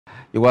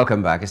You're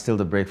welcome back. It's still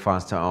the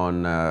Breakfast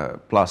on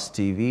Plus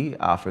TV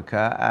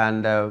Africa,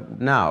 and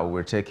now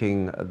we're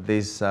taking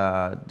this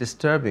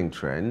disturbing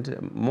trend.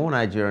 More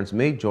Nigerians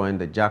may join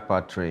the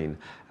Japa train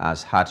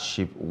as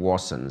hardship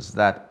worsens.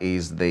 That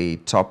is the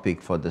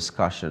topic for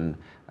discussion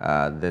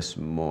this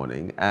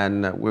morning,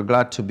 and we're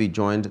glad to be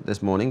joined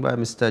this morning by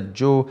Mr.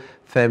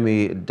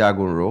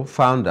 Femi-Dagunro,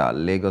 founder,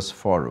 Lagos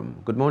Forum.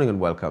 Good morning and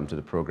welcome to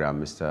the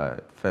program, Mr.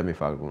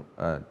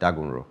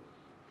 Femi-Dagunro.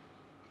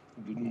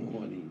 Good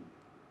morning.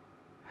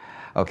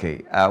 Okay,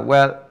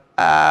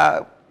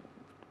 the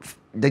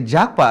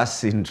Japa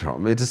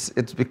syndrome,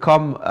 it's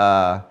become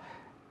a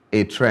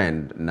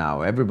trend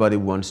now. Everybody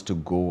wants to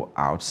go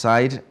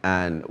outside,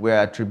 and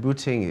we're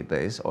attributing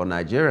this, or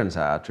Nigerians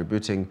are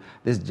attributing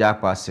this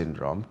Japa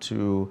syndrome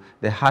to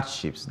the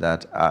hardships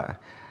that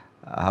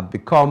have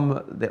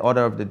become the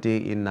order of the day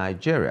in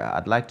Nigeria.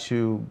 I'd like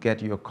to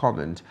get your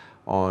comment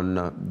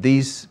on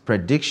this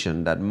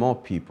prediction that more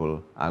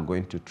people are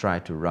going to try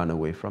to run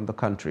away from the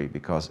country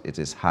because it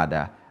is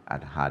harder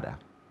and harder.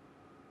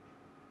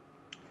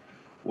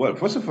 Well,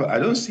 first of all, I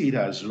don't see it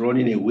as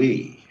running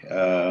away.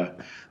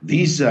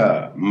 These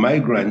are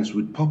migrants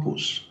with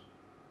purpose.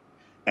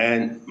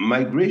 And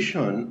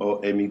migration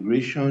or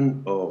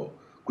emigration, or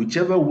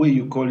whichever way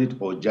you call it,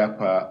 or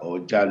Japa or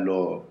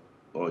Jalo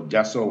or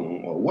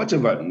Jason or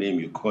whatever name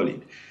you call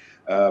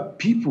it,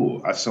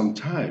 people at some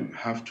time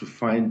have to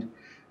find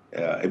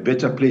a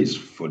better place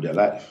for their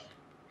life.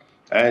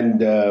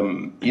 And,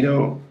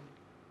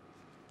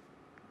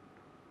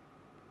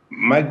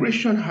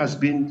 migration has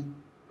been,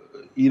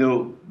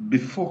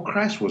 before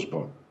Christ was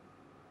born,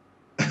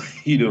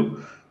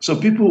 so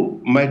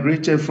people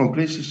migrated from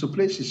places to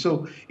places.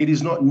 So it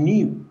is not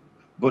new.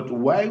 But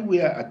why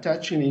we are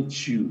attaching it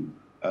to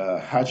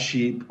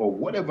hardship or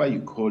whatever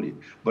you call it.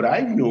 But I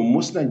know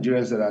most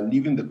Nigerians that are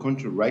leaving the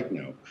country right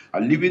now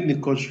are leaving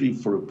the country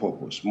for a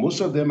purpose.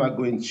 Most of them are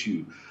going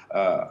to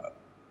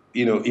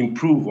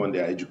improve on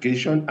their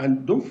education.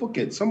 And don't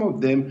forget, some of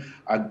them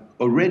are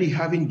already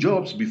having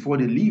jobs before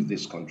they leave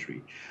this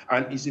country.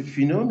 And it's a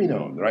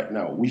phenomenon right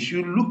now. We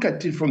should look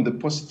at it from the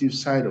positive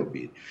side of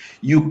it.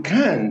 You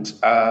can't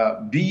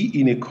be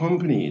in a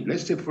company.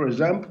 Let's say, for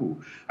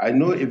example, I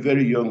know a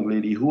very young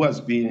lady who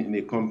has been in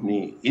a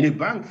company, in a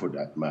bank for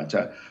that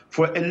matter,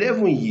 for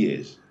 11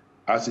 years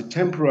as a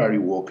temporary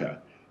worker.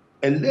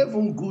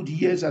 11 good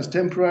years as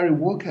temporary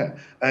worker,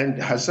 and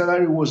her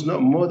salary was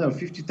not more than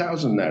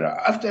 50,000 naira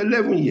after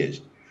 11 years.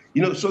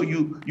 So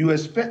you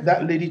expect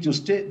that lady to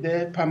stay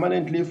there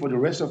permanently for the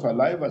rest of her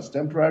life as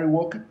temporary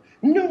worker?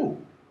 No.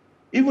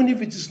 Even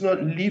if it is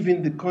not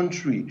leaving the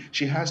country,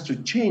 she has to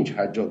change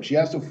her job. She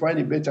has to find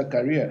a better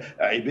career,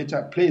 a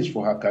better place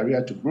for her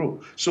career to grow.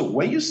 So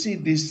when you see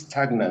this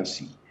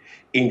stagnancy,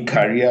 in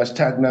career,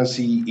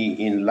 stagnancy,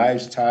 in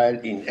lifestyle,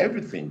 in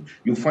everything,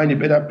 you find a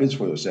better place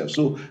for yourself.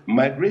 So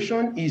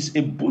migration is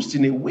a boost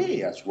in a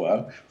way as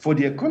well for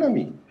the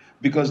economy,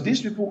 because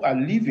these people are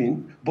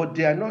living, but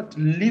they are not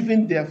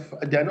living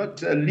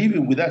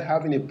living without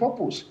having a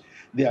purpose.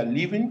 They are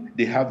living,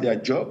 they have their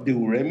job, they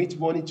will remit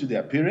money to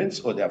their parents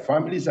or their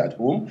families at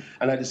home.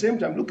 And at the same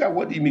time, look at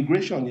what the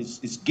immigration is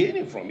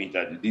gaining from it,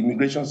 the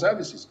immigration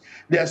services.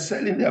 They are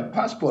selling their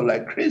passport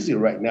like crazy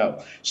right now.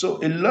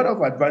 So a lot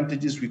of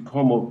advantages will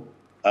come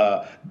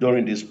up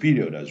during this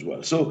period as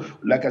well. So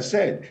like I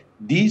said,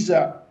 these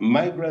are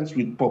migrants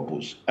with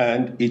purpose,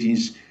 and it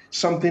is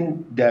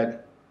something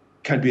that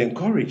can be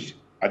encouraged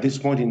at this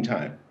point in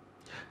time.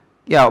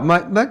 Yeah,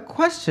 my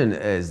question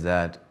is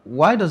that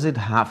why does it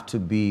have to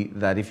be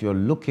that if you're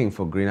looking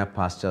for greener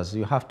pastures,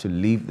 you have to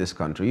leave this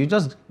country? You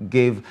just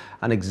gave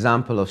an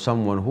example of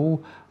someone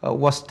who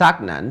was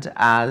stagnant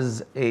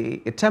as a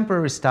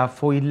temporary staff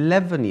for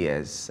 11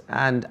 years.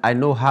 And I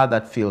know how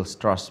that feels,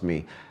 trust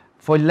me.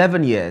 For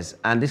 11 years,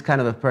 and this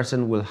kind of a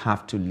person will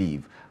have to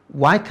leave.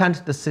 Why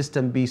can't the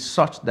system be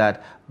such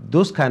that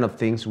those kind of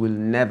things will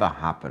never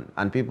happen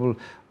and people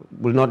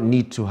will not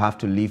need to have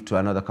to leave to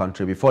another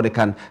country before they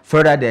can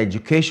further their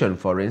education,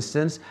 for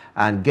instance,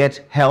 and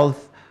get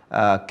health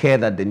care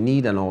that they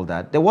need and all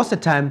that? There was a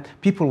time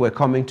people were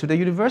coming to the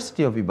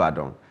University of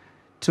Ibadan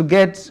to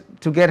get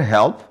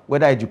help,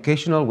 whether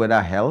educational,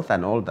 whether health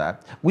and all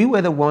that. We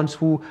were the ones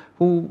who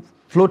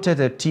floated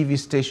a TV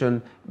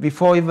station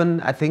before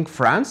even, I think,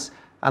 France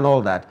and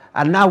all that.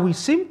 And now we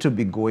seem to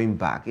be going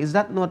back. Is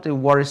that not a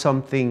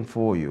worrisome thing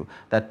for you,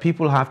 that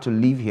people have to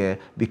leave here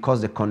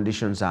because the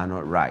conditions are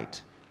not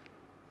right?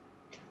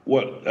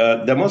 Well,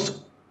 there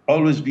must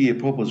always be a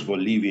purpose for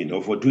living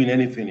or for doing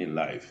anything in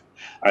life.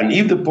 And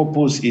if the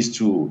purpose is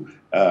to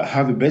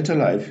have a better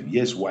life,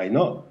 yes, why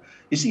not?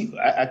 You see,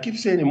 I keep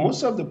saying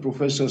most of the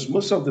professors,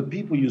 most of the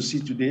people you see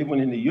today,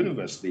 even in the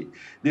university,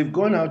 they've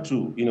gone out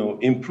to,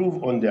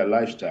 improve on their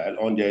lifestyle,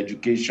 on their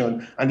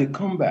education, and they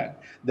come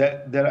back.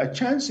 There are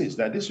chances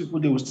that these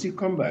people, they will still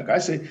come back. I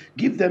say,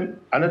 give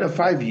them another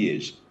 5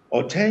 years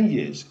or 10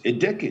 years, a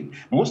decade.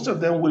 Most of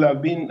them will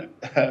have been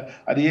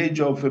at the age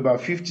of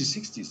about 50,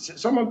 60.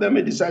 Some of them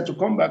may decide to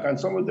come back and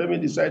some of them may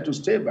decide to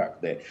stay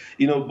back there.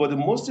 But the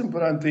most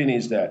important thing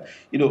is that,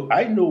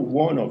 I know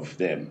one of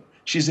them.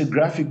 She's a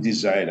graphic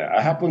designer.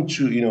 I happen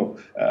to,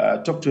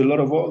 talk to a lot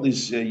of all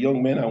these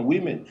young men and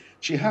women.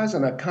 She has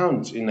an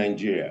account in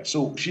Nigeria.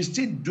 So she's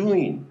still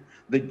doing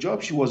the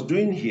job she was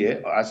doing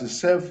here as a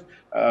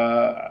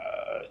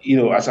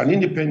as an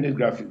independent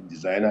graphic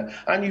designer.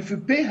 And if you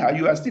pay her,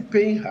 you are still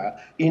paying her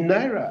in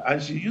Naira.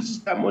 And she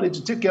uses that money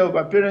to take care of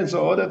her parents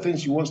or other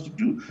things she wants to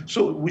do.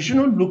 So we should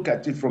not look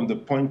at it from the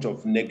point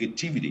of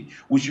negativity.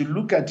 We should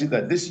look at it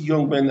that these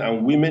young men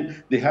and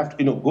women, they have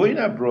to, going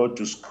abroad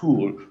to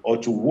school or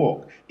to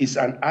work is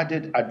an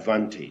added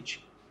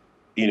advantage.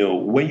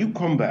 When you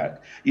come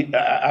back,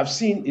 I've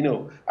seen,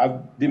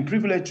 I've been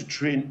privileged to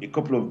train a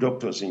couple of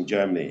doctors in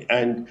Germany.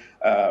 And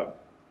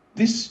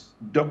this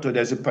doctor,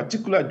 there's a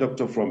particular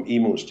doctor from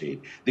Imo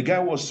State. The guy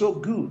was so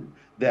good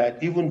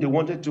that even they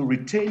wanted to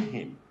retain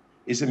him.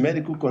 He's a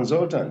medical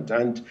consultant.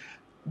 And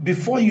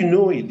before you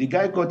know it, the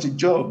guy got a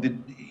job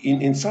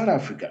in South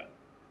Africa.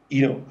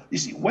 You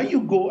see, when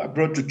you go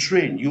abroad to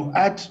train, you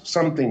add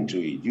something to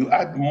it. You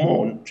add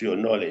more to your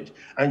knowledge.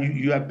 And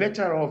you are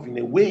better off in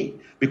a way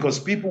because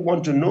people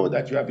want to know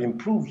that you have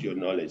improved your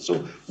knowledge.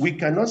 So we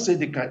cannot say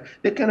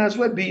they can as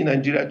well be in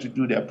Nigeria to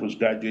do their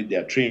postgraduate,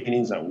 their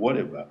trainings and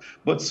whatever.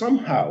 But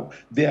somehow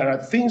there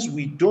are things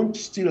we don't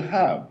still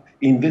have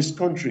in this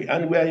country,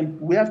 and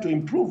we have to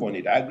improve on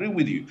it. I agree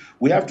with you.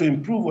 We have to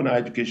improve on our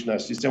educational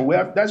system.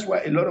 That's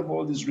why a lot of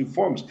all these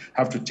reforms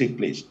have to take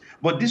place.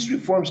 But these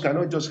reforms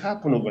cannot just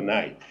happen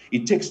overnight.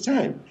 It takes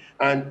time.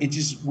 And it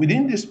is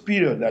within this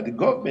period that the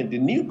government, the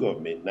new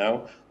government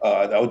now,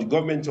 or the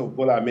government of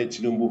Bola Ahmed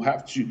Tinubu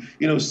have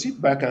to, sit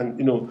back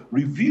and,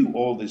 review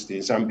all these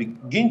things and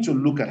begin to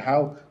look at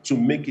how to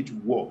make it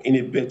work in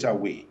a better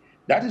way.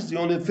 That is the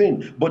only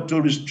thing. But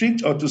to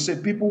restrict or to say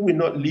people will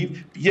not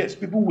leave, yes,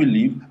 people will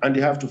leave and they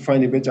have to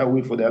find a better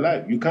way for their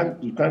life. You can't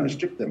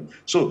restrict them.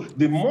 So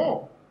the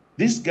more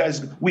these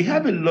guys, we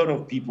have a lot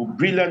of people,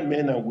 brilliant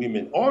men and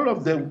women, all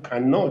of them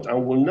cannot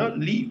and will not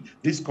leave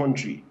this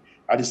country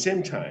at the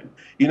same time.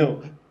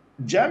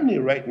 Germany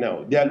right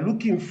now, they are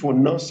looking for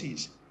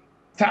nurses,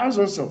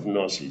 thousands of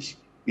nurses.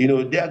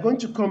 They are going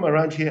to come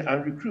around here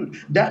and recruit.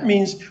 That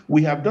means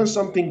we have done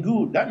something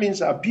good. That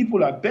means our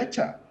people are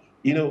better.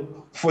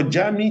 For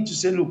Germany to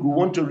say, look, we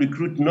want to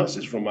recruit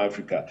nurses from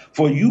Africa,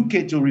 for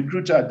UK to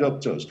recruit our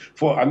doctors,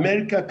 for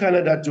America,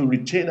 Canada to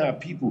retain our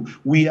people,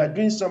 we are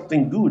doing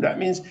something good. That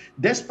means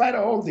despite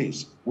all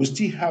this, we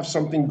still have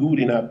something good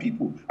in our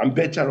people and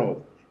better off.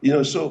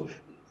 So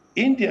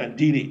India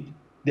did it.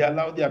 They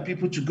allowed their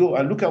people to go.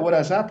 And look at what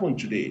has happened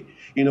today.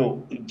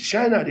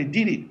 China, they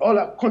did it. All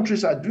our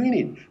countries are doing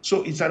it.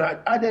 So it's an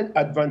added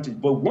advantage.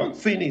 But one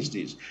thing is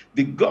this.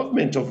 The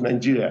government of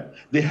Nigeria,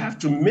 they have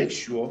to make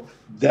sure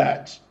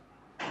that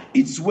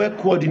it's well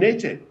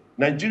coordinated.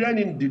 Nigerian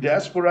in the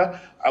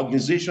diaspora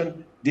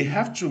organization, they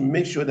have to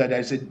make sure that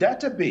there's a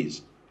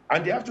database.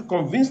 And they have to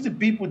convince the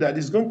people that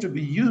it's going to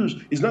be used,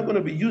 it's not going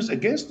to be used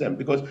against them.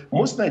 Because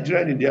most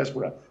Nigerian in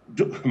diaspora,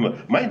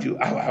 mind you,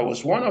 I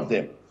was one of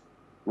them.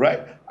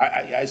 Right?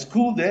 I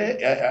schooled there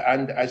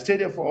and I stayed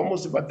there for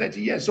almost about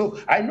 30 years. So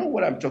I know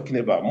what I'm talking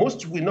about.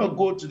 Most will not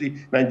go to the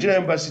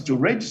Nigerian embassy to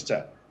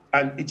register.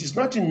 And it is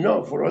not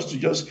enough for us to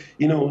just,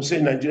 say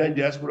Nigerian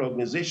diaspora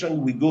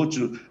organization, we go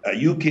to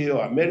UK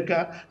or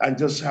America and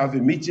just have a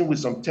meeting with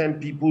some 10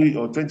 people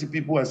or 20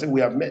 people and say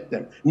we have met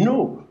them.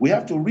 No, we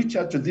have to reach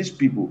out to these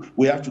people.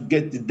 We have to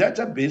get the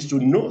database to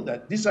know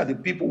that these are the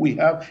people we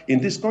have in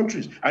these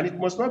countries. And it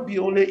must not be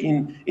only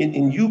in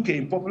UK,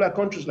 in popular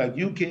countries like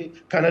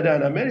UK, Canada,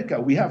 and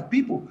America. We have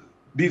people.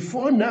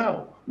 Before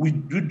now, we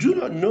do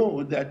not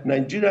know that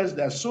Nigerians,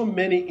 there are so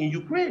many in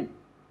Ukraine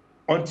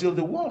until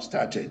the war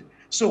started.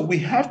 So we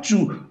have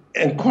to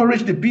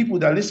encourage the people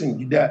that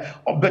listen.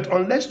 But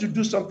unless you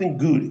do something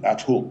good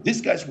at home,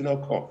 these guys will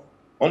not come.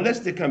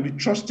 Unless they can be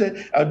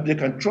trusted, they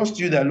can trust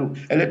you that, look,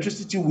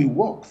 electricity will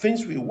work,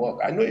 things will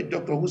work. I know a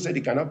doctor who said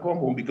he cannot come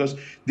home because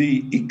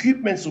the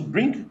equipment to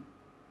bring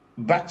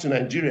back to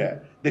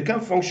Nigeria, they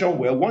can't function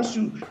well. Once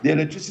the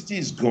electricity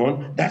is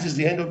gone, that is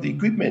the end of the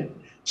equipment.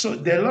 So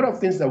there are a lot of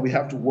things that we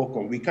have to work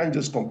on. We can't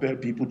just compel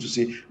people to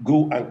say,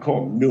 go and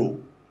come. No.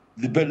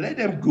 But let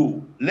them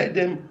go. Let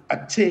them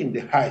attain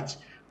the heights.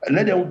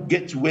 Let them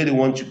get to where they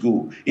want to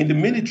go. In the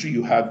military,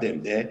 you have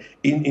them there.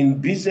 In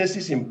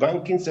businesses, in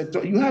banking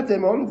sector, you have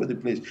them all over the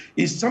place.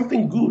 It's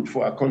something good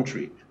for our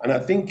country. And I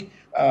think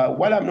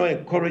while I'm not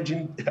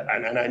encouraging,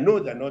 and I know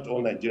that not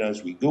all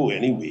Nigerians will go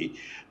anyway,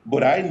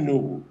 but I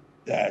know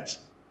that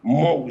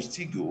more will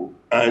still go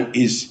and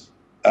is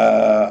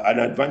an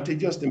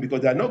advantageous thing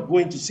because they're not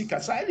going to seek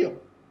asylum.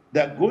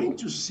 They're going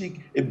to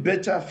seek a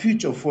better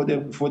future for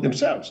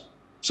themselves.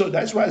 So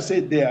that's why I say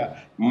they are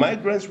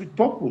migrants with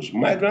purpose,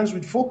 migrants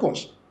with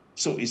focus.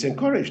 So it's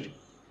encouraged.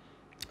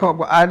 Oh,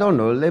 but I don't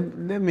know. Let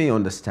me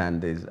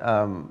understand this.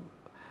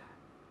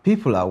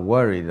 People are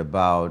worried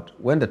about,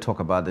 when they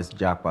talk about this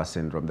Japa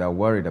syndrome, they're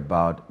worried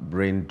about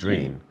brain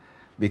drain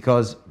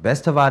because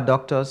best of our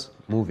doctors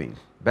moving,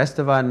 best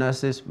of our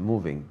nurses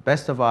moving,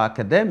 best of our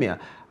academia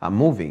are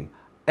moving.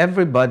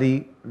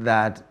 Everybody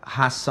that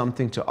has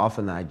something to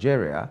offer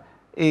Nigeria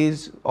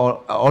is,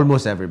 or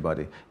almost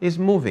everybody, is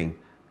moving.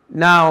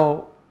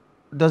 Now,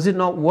 does it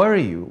not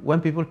worry you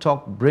when people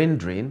talk brain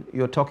drain?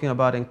 You're talking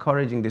about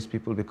encouraging these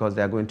people because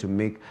they are going to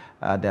make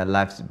their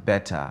lives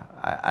better.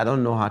 I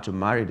don't know how to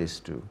marry these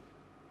two.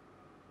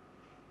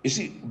 You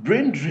see,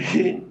 brain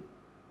drain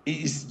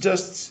is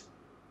just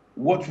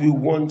what we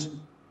want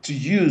to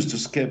use to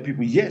scare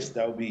people. Yes,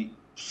 that will be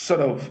sort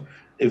of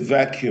a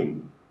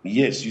vacuum.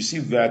 Yes, you see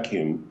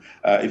vacuum.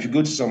 If you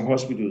go to some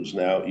hospitals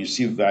now, you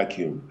see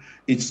vacuum.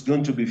 It's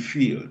going to be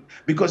filled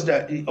because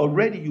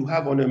already you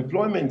have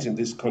unemployment in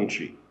this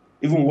country,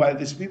 even while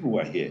these people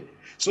were here.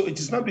 So it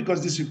is not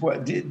because these people,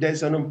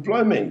 there's an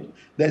employment,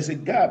 there's a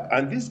gap,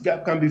 and this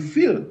gap can be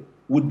filled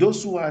with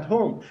those who are at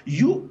home.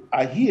 You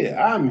are here,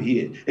 I'm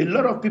here. A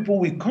lot of people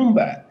will come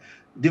back.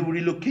 They will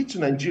relocate to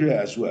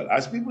Nigeria as well.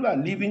 As people are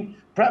leaving,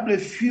 probably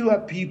fewer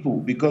people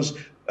because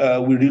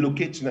will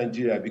relocate to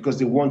Nigeria because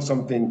they want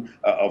something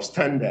of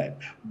standard.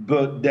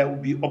 But there will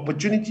be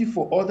opportunity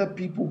for other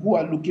people who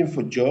are looking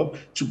for job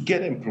to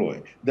get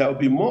employed. There will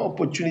be more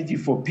opportunity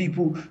for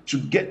people to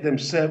get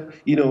themselves,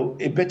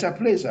 a better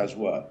place as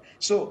well.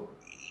 So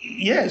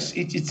yes,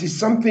 it is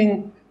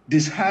something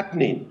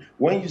disheartening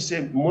when you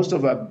say most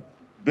of our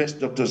best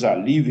doctors are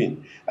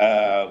leaving,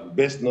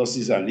 best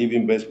nurses are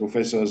leaving, best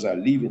professors are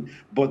leaving.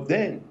 But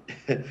then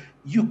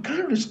you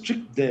can't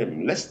restrict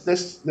them. Let's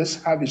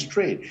have it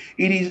straight.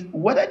 It is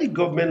whether the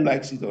government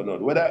likes it or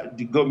not, whether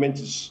the government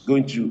is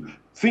going to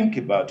think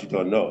about it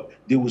or not,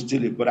 they will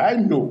still live. But I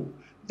know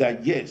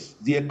that yes,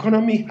 the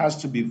economy has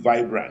to be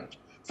vibrant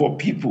for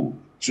people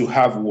to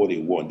have what they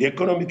want. The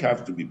economy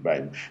has to be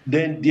vibrant.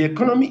 Then the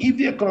economy, if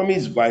the economy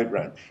is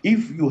vibrant,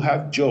 if you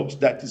have jobs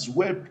that is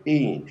well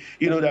paying,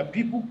 that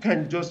people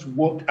can just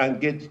work and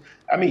get,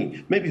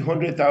 maybe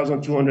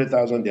 100,000,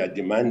 200,000 they are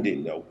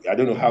demanding. I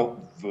don't know how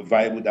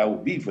viable that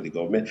would be for the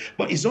government,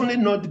 but it's only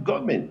not the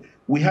government.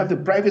 We have the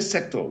private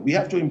sector. We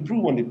have to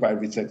improve on the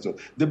private sector.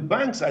 The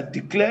banks are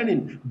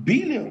declaring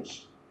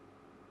billions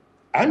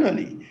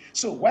annually.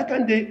 So why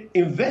can't they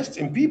invest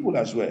in people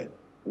as well?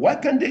 Why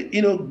can't they,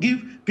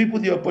 give people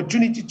the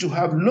opportunity to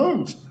have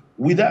loans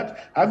without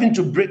having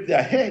to break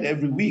their head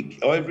every week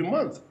or every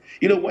month?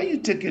 When you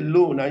take a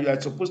loan and you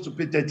are supposed to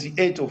pay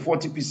 38 or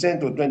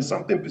 40% or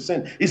 20-something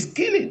percent, it's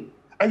killing.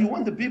 And you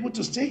want the people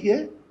to stay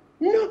here?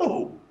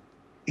 No.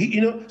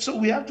 So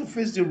we have to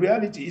face the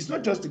reality. It's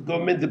not just the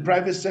government, the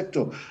private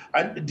sector,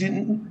 and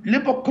the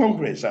Labour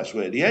Congress as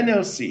well, the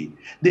NLC.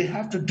 They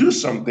have to do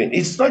something.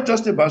 It's not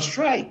just about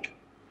strike.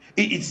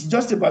 It's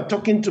just about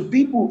talking to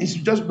people. It's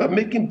just about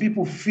making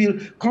people feel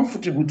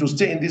comfortable to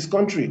stay in this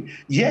country.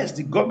 Yes,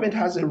 the government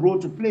has a role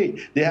to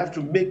play. They have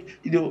to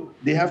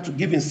they have to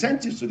give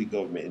incentives to the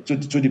government, to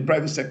the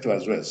private sector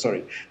as well.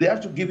 Sorry. They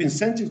have to give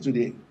incentives to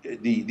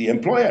the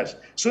employers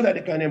so that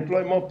they can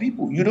employ more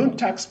people. You don't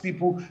tax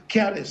people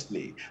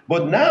carelessly.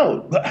 But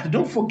now,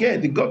 don't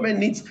forget, the government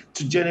needs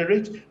to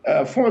generate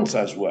funds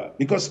as well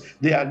because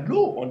they are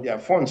low on their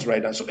funds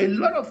right now. So a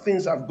lot of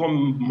things have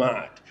gone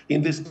mad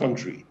in this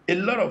country. A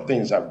lot of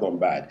things have gone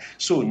bad.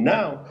 So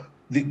now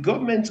the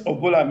government of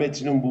Bola Ahmed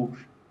Tinubu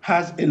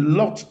has a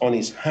lot on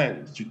his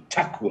hands to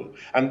tackle.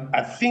 And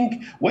I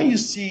think when you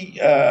see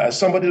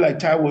somebody like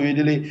Taiwo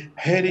Oyedele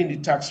heading the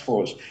task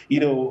force,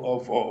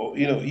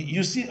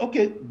 you see,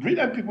 okay,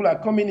 brilliant people are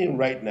coming in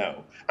right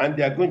now and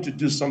they are going to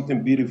do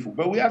something beautiful.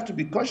 But we have to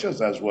be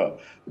cautious as well.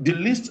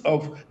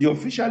 The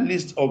official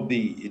list of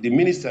the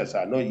ministers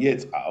are not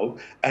yet out,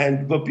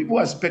 but people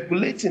are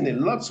speculating,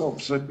 and lots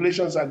of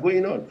speculations are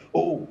going on.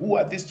 Oh, who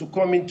are these to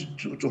come in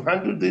to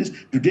handle this?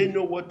 Do they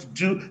know what to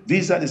do?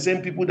 These are the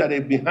same people that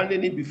have been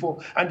handling it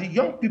before. And the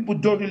young people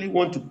don't really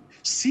want to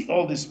see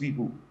all these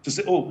people to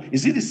say, oh,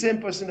 is it the same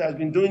person that has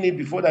been doing it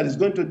before that is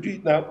going to do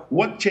it now?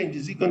 What change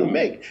is he going to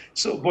make?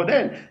 So, but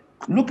then,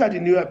 look at the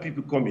newer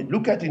people coming.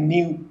 Look at the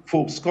new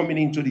folks coming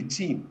into the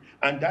team.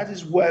 And that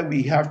is why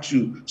we have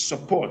to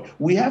support.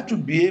 We have to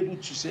be able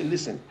to say,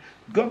 listen,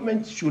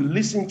 government should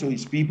listen to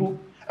its people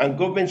and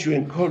government should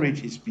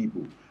encourage its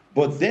people.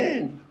 But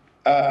then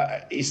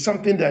it's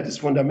something that is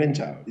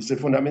fundamental. It's a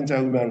fundamental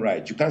human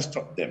right. You can't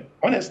stop them.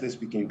 Honestly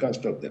speaking, you can't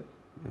stop them.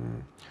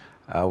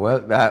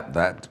 Well,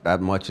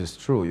 that much is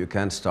true. You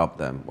can't stop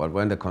them. But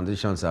when the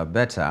conditions are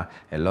better,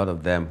 a lot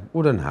of them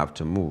wouldn't have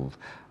to move.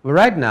 But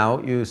right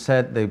now, you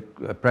said the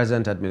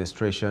present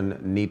administration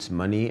needs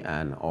money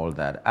and all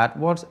that. At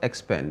what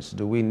expense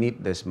do we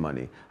need this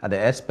money? At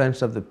the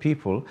expense of the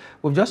people?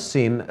 We've just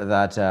seen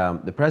that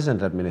the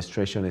present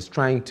administration is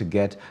trying to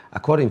get,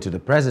 according to the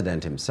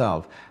president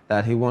himself,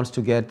 that he wants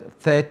to get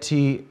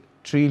 30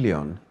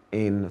 trillion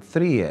in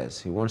 3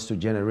 years. He wants to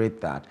generate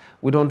that.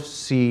 We don't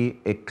see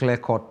a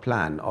clear-cut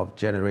plan of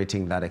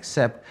generating that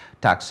except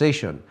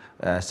taxation.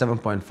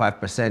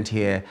 7.5%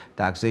 here,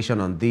 taxation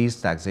on this,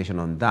 taxation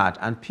on that,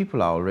 and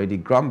people are already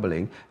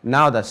grumbling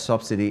now that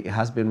subsidy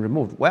has been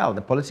removed. Well,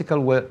 the political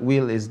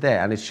will is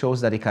there, and it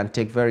shows that he can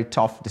take very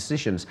tough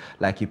decisions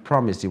like he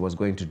promised he was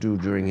going to do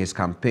during his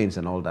campaigns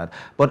and all that.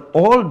 But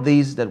all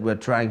these that we're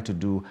trying to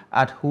do,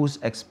 at whose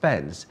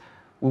expense?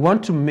 We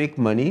want to make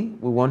money,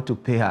 we want to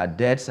pay our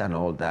debts and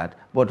all that,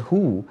 but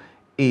who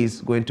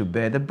is going to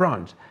bear the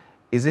brunt?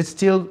 Is it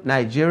still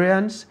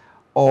Nigerians,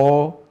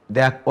 or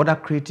there are other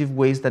creative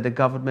ways that the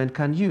government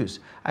can use.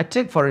 I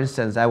take, for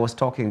instance, I was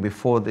talking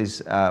before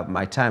this,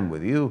 my time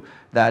with you,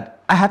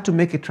 that I had to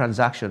make a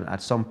transaction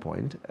at some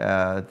point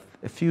a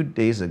few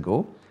days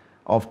ago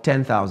of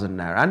 10,000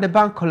 naira, and the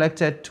bank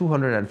collected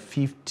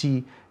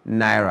 250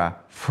 naira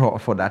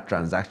for that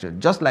transaction,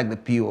 just like the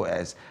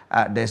POS.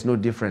 There's no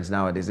difference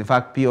nowadays. In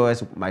fact,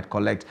 POS might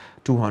collect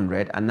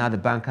 200, and now the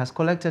bank has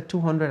collected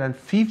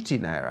 250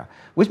 naira,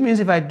 which means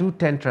if I do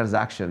 10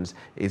 transactions,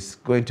 it's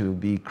going to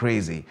be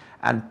crazy.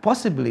 And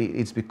possibly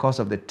it's because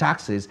of the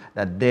taxes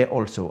that they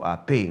also are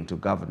paying to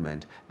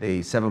government,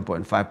 the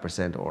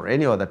 7.5% or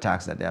any other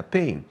tax that they are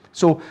paying.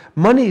 So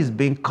money is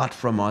being cut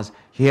from us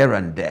here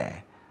and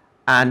there,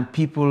 and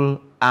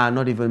people are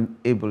not even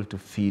able to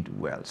feed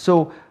well.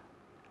 So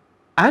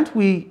aren't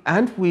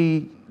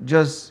we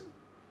just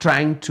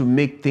trying to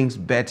make things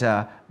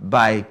better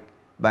by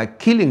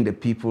killing the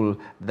people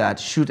that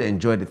should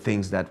enjoy the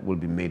things that will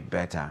be made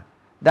better?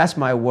 That's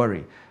my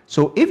worry.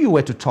 So if you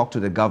were to talk to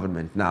the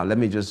government now, let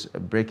me just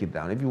break it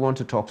down. If you want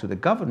to talk to the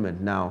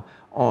government now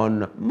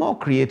on more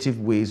creative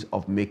ways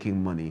of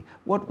making money,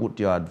 what would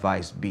your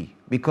advice be?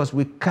 Because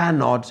we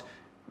cannot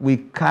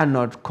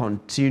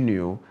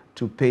continue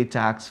to pay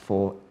tax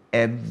for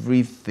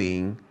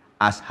everything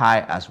as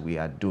high as we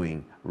are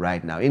doing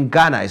right now. In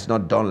Ghana, it's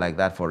not done like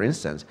that. For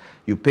instance,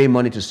 you pay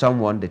money to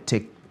someone, they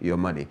take your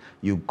money.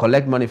 You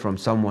collect money from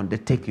someone, they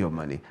take your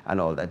money and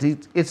all that.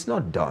 It's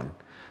not done.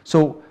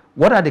 So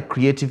what are the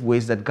creative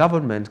ways that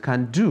government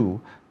can do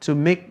to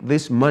make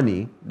this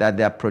money that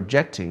they are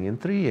projecting in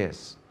 3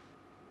 years?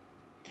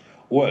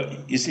 Well,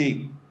 you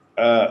see,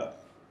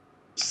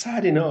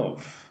 sad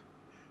enough,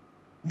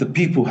 the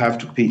people have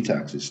to pay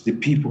taxes. The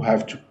people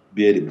have to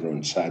bear the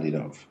brunt, sad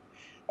enough.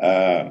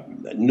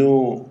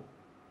 Nobody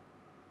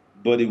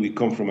will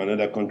come from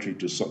another country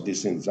to sort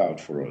these things out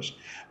for us.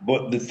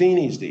 But the thing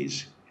is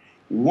this,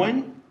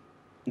 when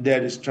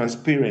there is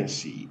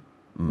transparency,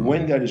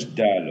 when there is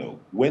dialogue,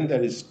 when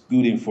there is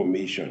good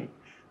information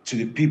to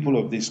the people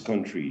of this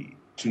country,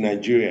 to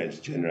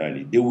Nigerians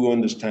generally, they will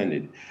understand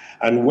it.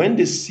 And when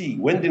the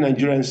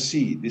Nigerians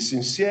see the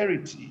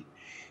sincerity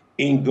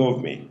in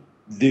government,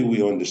 they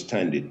will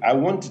understand it. I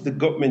want the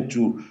government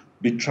to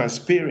be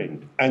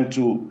transparent and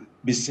to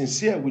be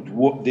sincere with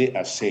what they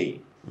are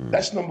saying.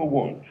 That's number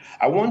one.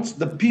 I want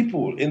the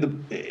people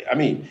in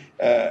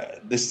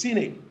the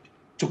Senate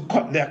to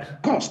cut their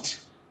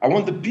cost. I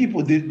want the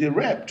people, the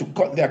rep, to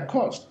cut their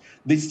cost.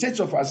 The state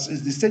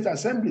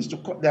assemblies to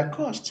cut their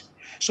cost.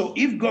 So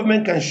if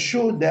government can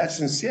show their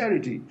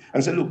sincerity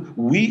and say, look,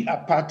 we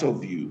are part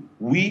of you.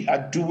 We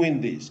are doing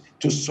this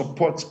to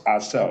support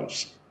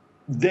ourselves.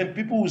 Then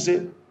people will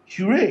say,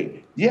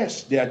 hooray,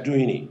 yes, they are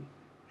doing it.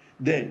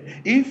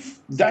 Then, if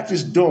that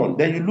is done,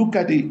 then you look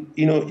at the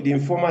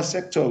informal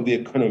sector of the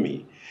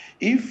economy.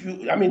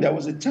 There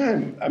was a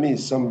time,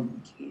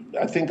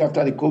 I think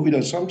after the COVID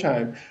or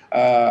sometime,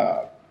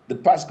 the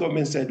past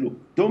government said, look,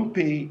 don't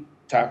pay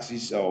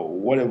taxes or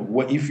whatever,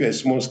 if you're a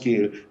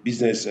small-scale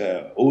business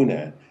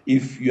owner,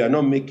 if you are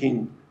not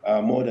making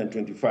more than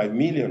 25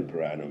 million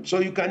per annum. So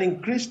you can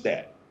increase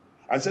that.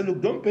 I said,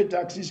 look, don't pay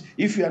taxes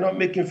if you are not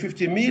making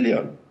 50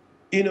 million.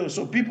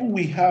 So people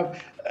we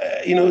have,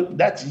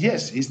 that,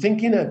 yes, he's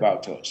thinking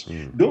about us.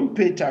 Don't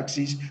pay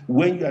taxes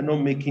when you are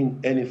not making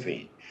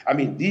anything.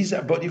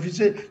 But if you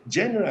say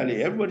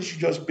generally, everybody should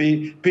just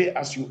pay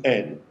as you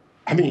earn.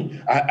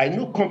 I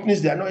know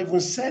companies, they are not even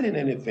selling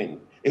anything.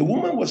 A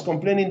woman was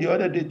complaining the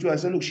other day too. I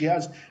said, look, she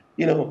has,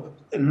 a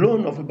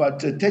loan of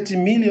about 30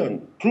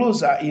 million.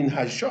 Clothes are in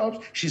her shops.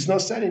 She's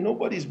not selling.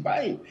 Nobody's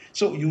buying.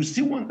 So you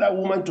still want that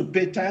woman to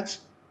pay tax?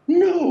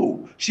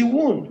 No, she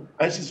won't.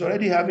 And she's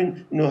already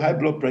having, high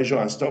blood pressure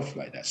and stuff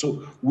like that.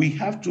 So we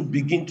have to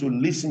begin to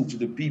listen to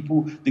the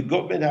people. The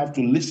government have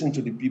to listen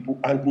to the people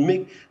and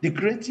make the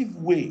creative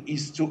way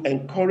is to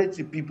encourage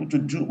the people to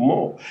do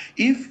more.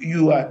 If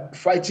you are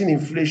fighting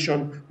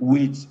inflation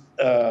with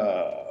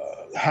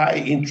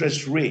high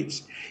interest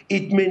rates,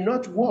 it may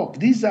not work.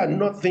 These are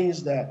not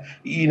things that,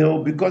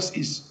 because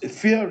it's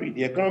theory.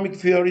 The economic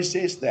theory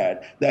says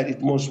that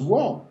it must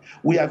work.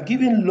 We have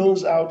given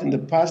loans out in the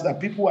past that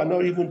people are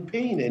not even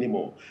paying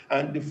anymore,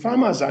 and the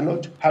farmers are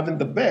not having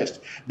the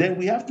best. Then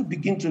we have to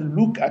begin to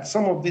look at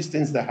some of these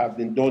things that have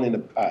been done in the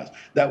past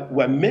that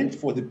were meant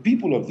for the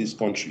people of this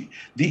country.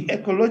 The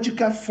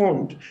ecological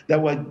fund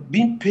that were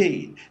being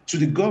paid to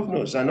the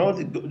governors and all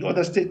the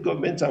other state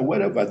governments and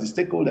whatever, the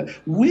stakeholders,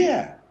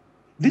 where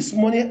this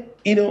money,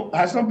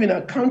 has not been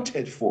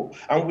accounted for.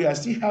 And we are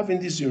still having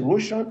this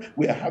erosion.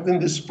 We are having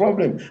this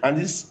problem. And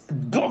this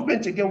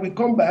government, again, will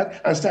come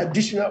back and start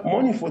dishing out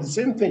money for the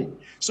same thing.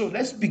 So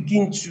let's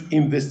begin to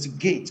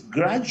investigate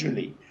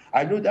gradually.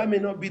 I know that may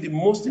not be the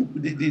most,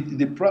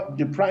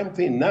 the prime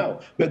thing now,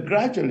 but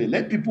gradually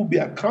let people be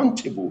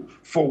accountable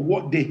for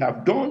what they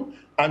have done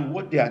and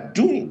what they are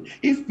doing.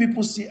 If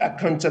people see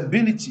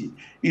accountability,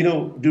 You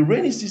know, the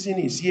rainy season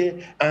is here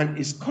and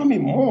it's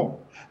coming more.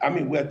 I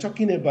mean, we're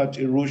talking about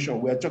erosion.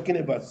 We're talking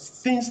about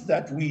things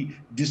that will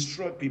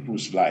destroy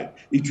people's life.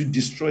 It will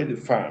destroy the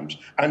farms.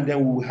 And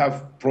then we'll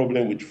have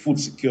problem with food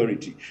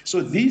security.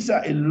 So these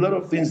are a lot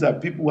of things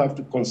that people have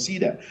to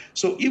consider.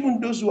 So even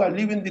those who are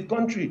leaving the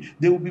country,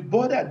 they will be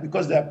bothered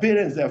because their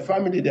parents, their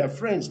family, their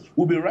friends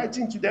will be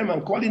writing to them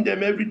and calling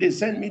them every day,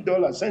 send me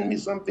dollars, send me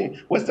something,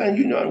 Western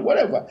Union,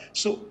 whatever.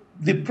 So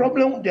the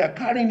problem, they are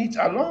carrying it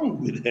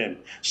along with them.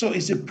 So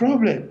it's a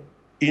problem,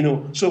 you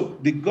know. So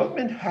the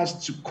government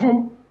has to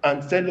come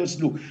and tell us,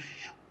 look,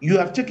 you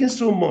have taken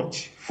so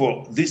much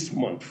for this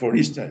month, for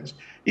instance.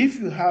 If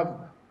you have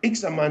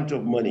X amount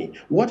of money,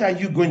 what are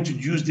you going to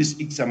use this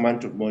X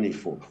amount of money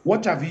for?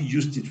 What have you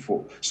used it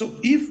for? So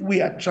if we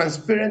are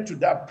transparent to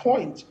that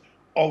point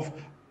of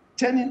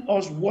telling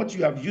us what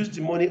you have used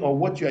the money or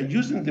what you are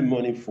using the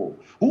money for,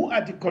 who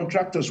are the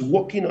contractors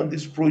working on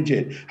this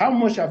project, how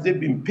much have they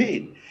been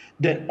paid,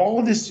 then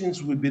all these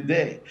things will be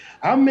there.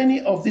 How many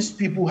of these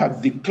people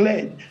have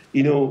declared,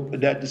 you know,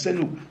 that they say,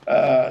 look,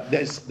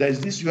 there's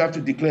this, you have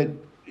to declare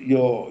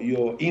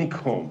your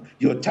income,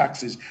 your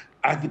taxes.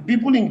 Are the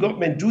people in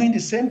government doing the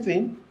same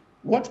thing?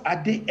 What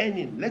are they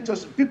earning?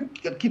 People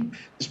keep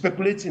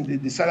speculating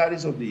the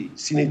salaries of the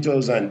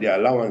senators and their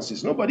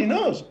allowances. Nobody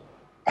knows.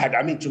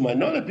 I mean, to my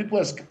knowledge, people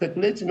are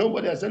speculating.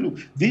 Nobody has said, look,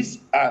 this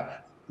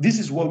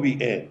is what we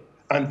earn,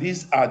 and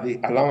these are the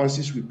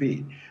allowances we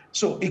pay.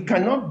 So it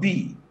cannot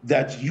be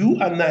that you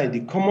and I,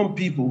 the common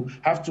people,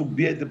 have to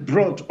bear the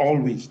brunt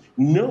always.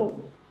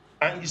 No.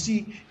 And you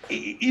see,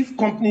 if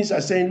companies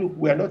are saying, look,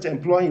 we are not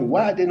employing,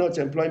 why are they not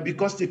employing?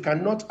 Because they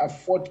cannot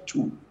afford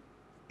to,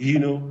 you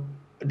know.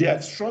 They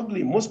are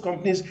struggling. Most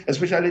companies,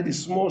 especially the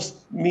small,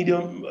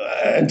 medium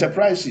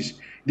enterprises,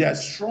 they are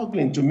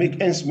struggling to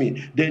make ends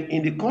meet. Then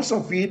in the course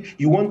of it,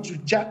 you want to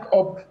jack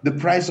up the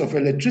price of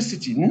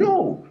electricity.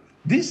 No,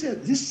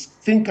 this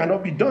thing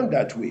cannot be done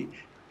that way,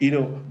 you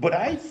know. But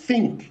I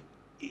think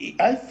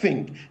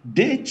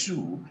they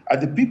too,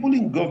 the people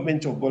in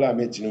government of Bola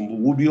Ahmed Tinubu,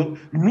 will be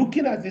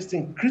looking at this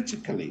thing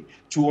critically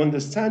to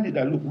understand it,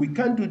 that, look, we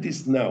can't do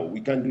this now. We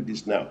can't do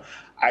this now.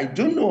 I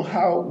don't know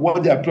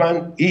what their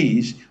plan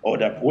is, or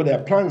what their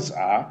plans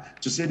are,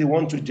 to say they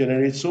want to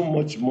generate so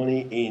much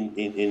money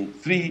in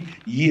 3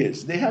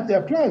 years. They have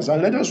their plans,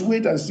 and let us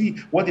wait and see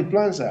what the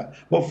plans are.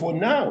 But for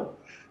now,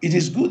 it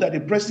is good that the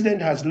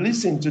president has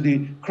listened to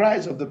the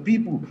cries of the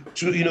people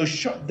to, you know,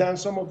 shut down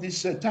some of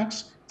these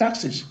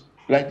taxes.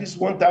 Like this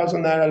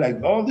 1,000 naira,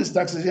 like all these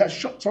taxes, he has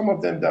shut some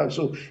of them down.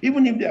 So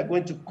even if they are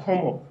going to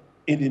come up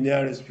in the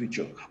nearest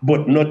future,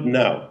 but not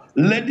now,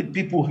 let the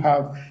people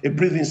have a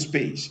breathing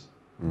space.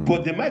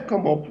 But they might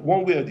come up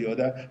one way or the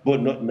other,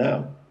 but not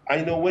now.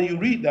 I know when you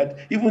read that,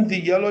 even the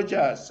yellow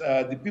jars,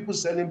 the people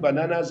selling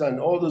bananas and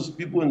all those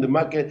people in the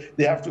market,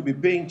 they have to be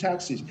paying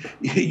taxes.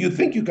 You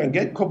think you can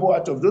get kobo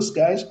out of those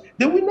guys?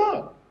 They will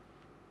not.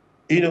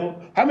 You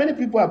know, how many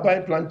people are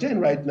buying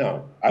plantain right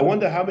now? I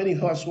wonder how many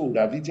households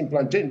have eaten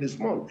plantain this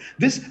month.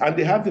 And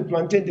they have the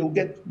plantain, they will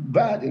get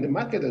bad in the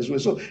market as well.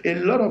 So a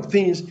lot of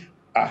things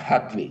are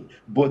happening,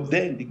 but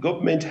then the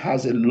government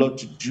has a lot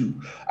to do.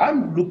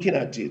 I'm looking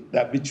at it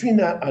that between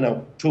now and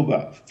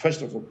October,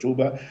 1st of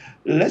October,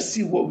 let's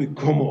see what we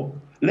come up.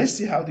 Let's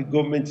see how the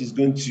government is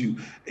going to,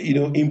 you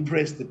know,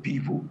 impress the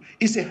people.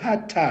 It's a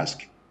hard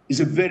task. It's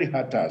a very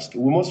hard task.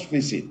 We must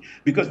face it,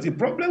 because the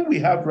problem we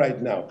have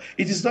right now,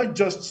 it is not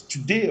just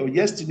today or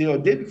yesterday or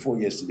day before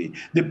yesterday.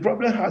 The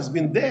problem has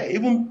been there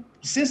even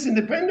since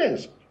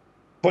independence,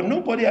 but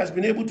nobody has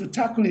been able to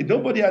tackle it.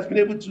 Nobody has been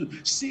able to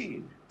see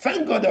it.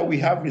 Thank God that we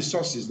have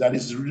resources that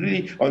is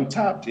really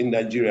untapped in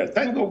Nigeria.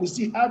 Thank God we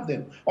still have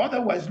them.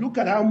 Otherwise, look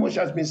at how much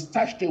has been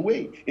stashed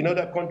away in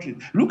other countries.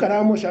 Look at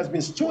how much has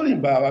been stolen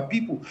by our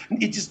people.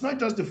 It is not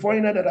just the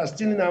foreigner that are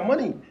stealing our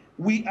money.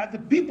 We are the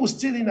people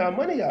stealing our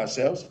money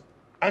ourselves,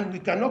 and we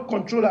cannot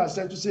control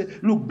ourselves to say,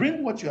 look,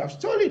 bring what you have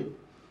stolen.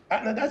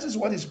 And that is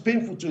what is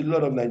painful to a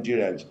lot of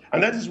Nigerians.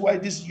 And that is why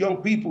these young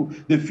people,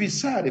 they feel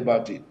sad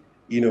about it,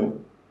 you know.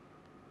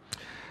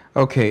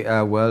 Okay,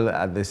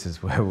 this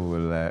is where we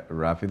will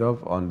wrap it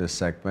up on this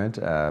segment.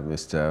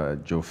 Mr.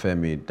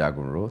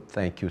 Femi-Dagunro,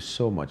 thank you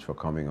so much for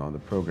coming on the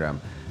program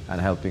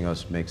and helping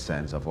us make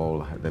sense of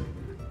all the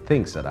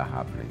things that are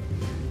happening.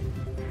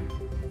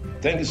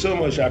 Thank you so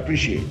much. I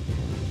appreciate it.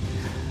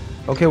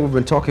 Okay, we've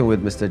been talking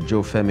with Mr.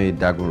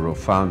 Femi-Dagunro,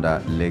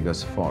 founder,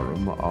 Lagos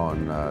Forum,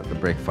 on the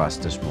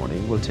breakfast this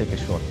morning. We'll take a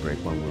short break.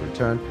 When we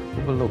return,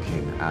 we'll be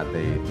looking at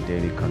the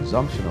daily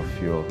consumption of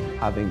fuel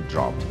having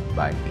dropped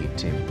by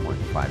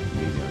 18.5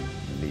 million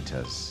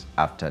liters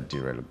after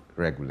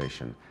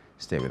deregulation.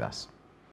 Stay with us.